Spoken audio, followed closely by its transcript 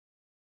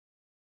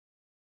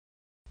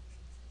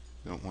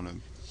Don't want to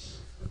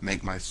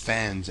make my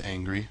fans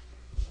angry.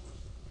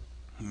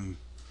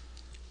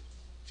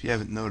 If you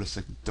haven't noticed,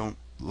 I don't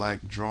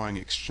like drawing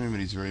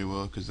extremities very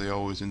well because they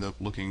always end up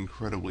looking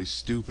incredibly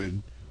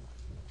stupid.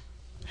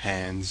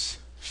 Hands,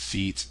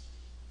 feet.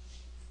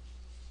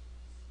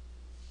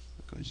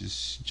 I'll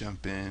just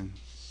jump in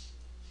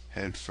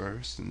head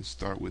first and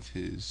start with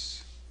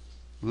his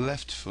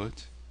left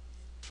foot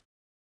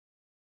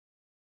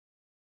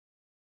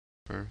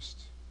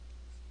first.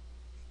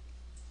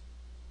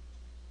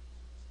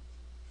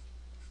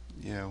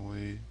 Yeah,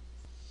 we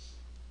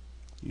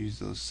use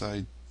those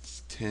side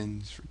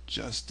tens for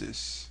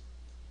justice.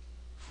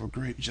 For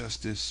great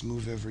justice,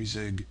 move every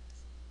zig.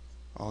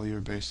 All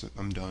your base.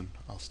 I'm done.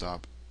 I'll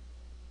stop.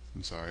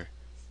 I'm sorry.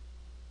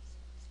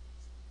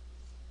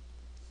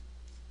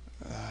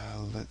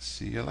 Let's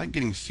see. I like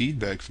getting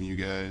feedback from you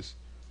guys.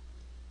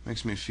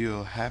 Makes me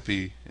feel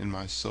happy in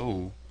my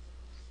soul.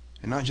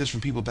 And not just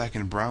from people back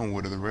in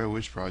Brownwood or the Rare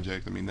Witch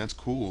Project. I mean, that's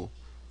cool.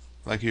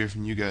 I like hearing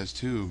from you guys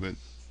too, but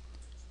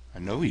I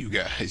know you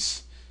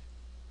guys.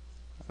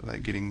 I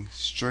like getting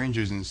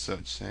strangers and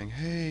such saying,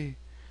 "Hey,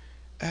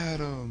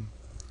 Adam,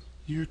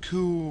 you're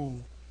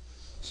cool,"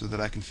 so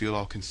that I can feel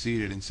all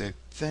conceited and say,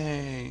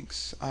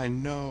 "Thanks, I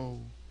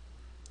know.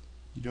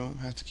 You don't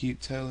have to keep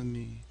telling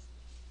me."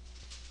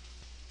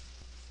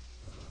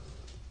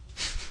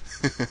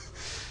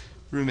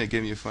 Roommate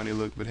gave me a funny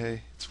look, but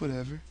hey, it's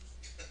whatever.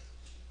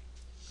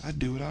 I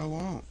do what I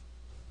want.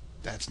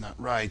 That's not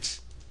right.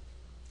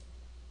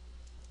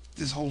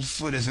 This whole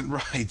foot isn't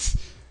right.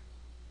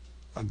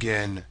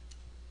 Again.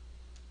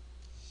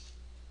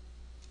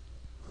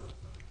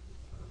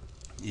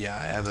 Yeah,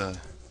 I have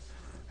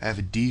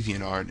a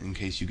deviant art in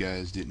case you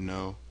guys didn't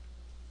know.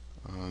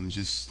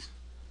 Just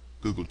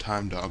Google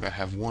TimeDawg. I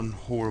have one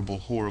horrible,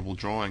 horrible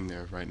drawing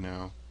there right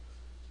now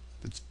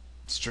that's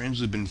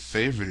strangely been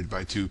favorited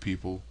by two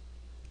people.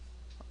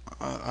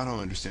 I don't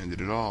understand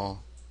it at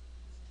all.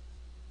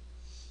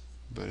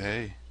 But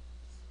hey,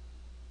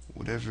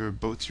 whatever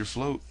boats your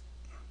float.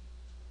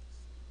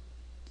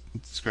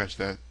 Scratch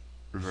that.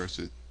 Reverse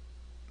it.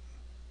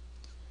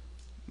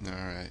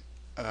 Alright.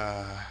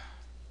 I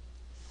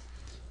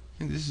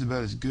think this is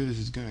about as good as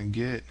it's gonna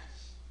get.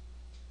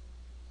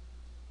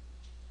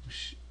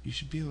 You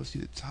should be able to see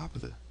the top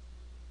of the...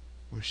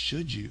 Or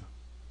should you?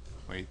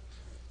 Wait.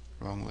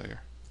 Wrong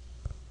layer.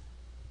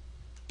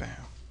 Bam.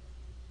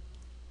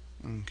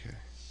 Okay.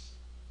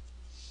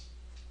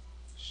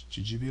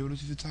 Should you be able to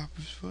see the top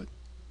of his foot?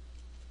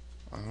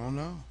 I don't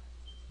know.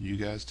 You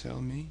guys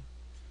tell me.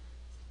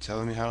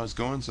 Telling me how it's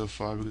going so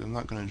far, because I'm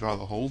not going to draw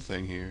the whole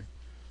thing here.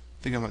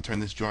 I think I might turn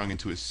this drawing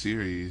into a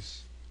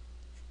series.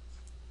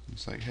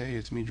 It's like, hey,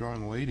 it's me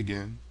drawing Wade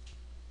again.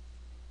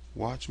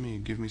 Watch me,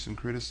 give me some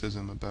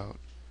criticism about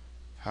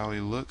how he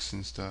looks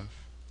and stuff.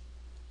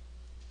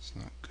 It's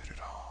not good at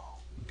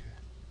all. Okay.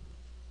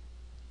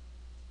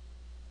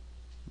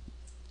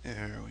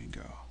 There we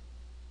go.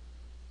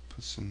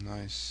 Put some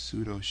nice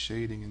pseudo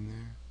shading in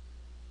there.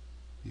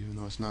 Even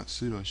though it's not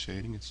pseudo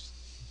shading, it's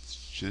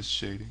just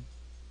shading.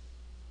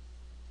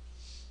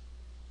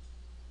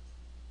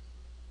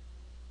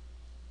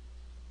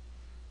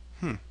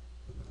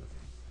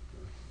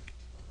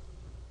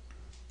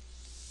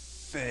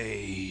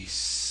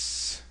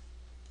 Face.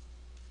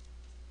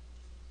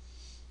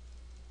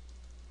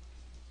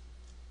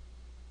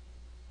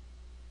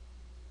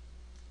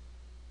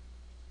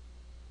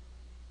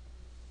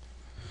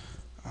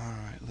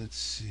 Alright, let's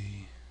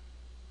see.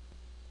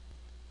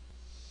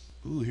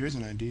 Ooh, here's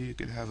an idea. You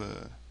could have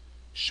a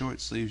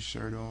short sleeve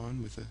shirt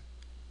on with a...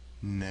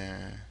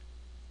 Nah.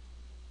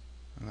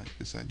 I like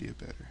this idea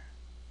better.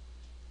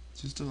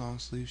 Just a long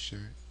sleeve shirt.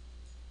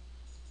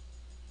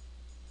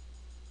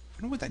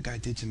 I wonder what that guy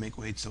did to make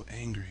Wade so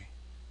angry.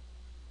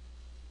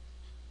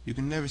 You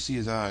can never see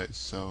his eyes,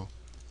 so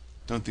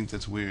don't think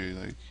that's weird.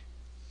 Like,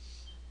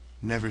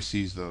 never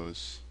sees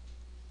those.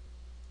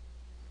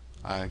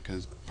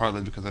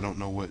 Partly because I don't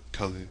know what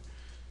color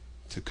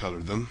to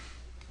color them.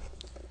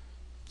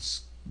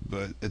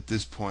 But at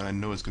this point, I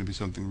know it's going to be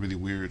something really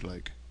weird,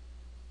 like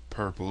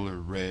purple or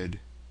red.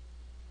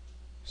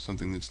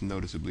 Something that's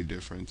noticeably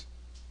different.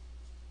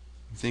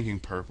 I'm thinking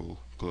purple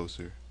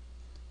closer,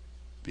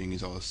 being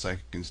he's all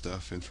psychic and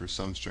stuff, and for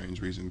some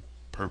strange reason,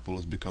 purple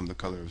has become the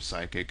color of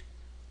psychic.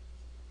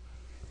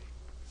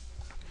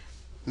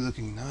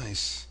 Looking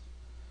nice,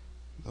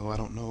 though I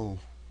don't know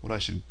what I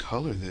should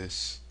color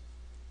this,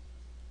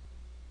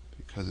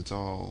 because it's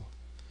all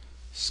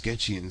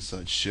sketchy and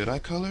such. Should I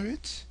color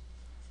it?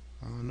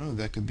 I don't know,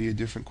 that could be a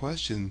different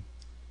question.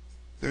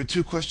 There are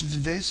two questions a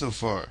day so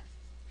far.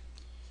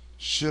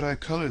 Should I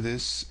color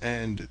this,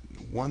 and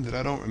one that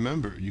I don't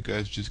remember. You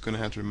guys just gonna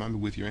have to remind me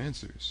with your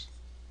answers.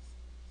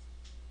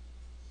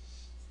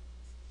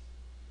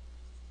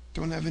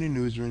 Don't have any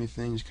news or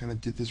anything, just kinda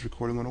did this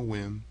recording on a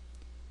whim.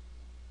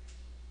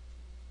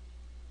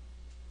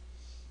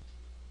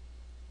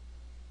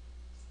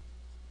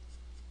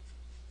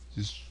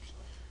 Just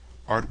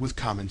art with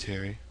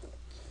commentary.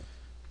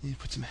 You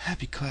put some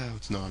happy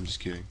clouds. No, I'm just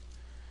kidding.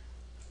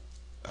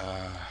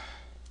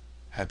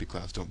 Happy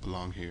clouds don't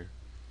belong here.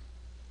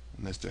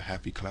 Unless they're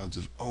happy clouds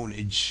of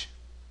ownage.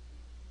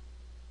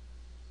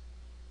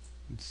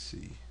 Let's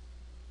see.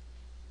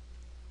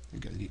 I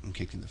got getting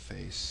kicked in the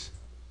face.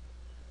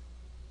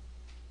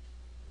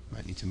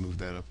 Might need to move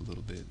that up a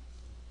little bit.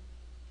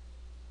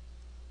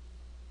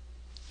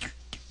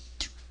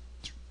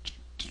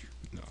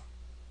 No.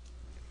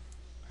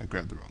 I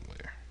grabbed the wrong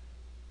layer.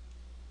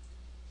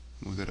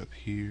 Move that up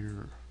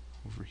here,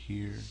 over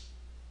here.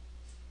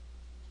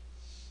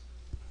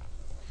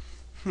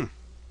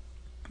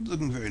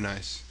 Looking very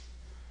nice.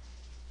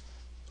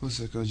 Looks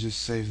like I'll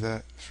just save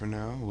that for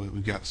now, what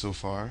we got so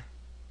far.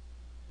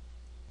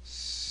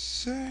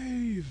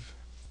 Save!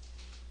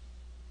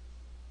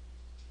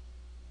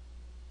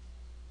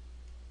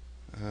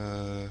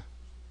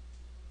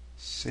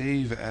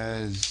 Save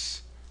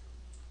as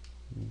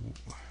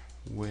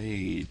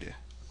Wade.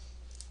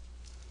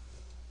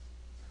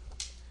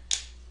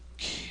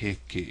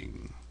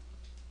 Kicking.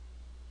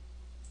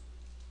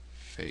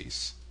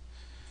 Face.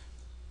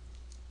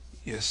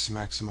 Yes,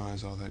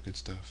 maximize all that good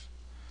stuff.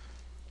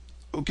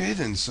 Okay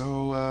then,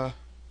 so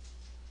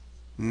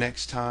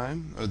next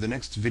time, or the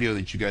next video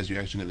that you guys are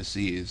actually going to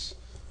see is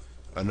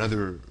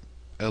another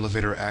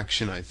elevator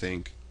action, I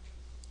think.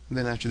 And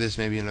then after this,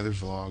 maybe another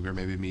vlog, or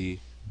maybe me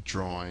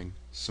drawing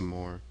some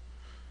more.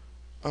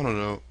 I don't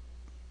know.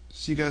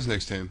 See you guys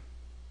next time.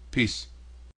 Peace.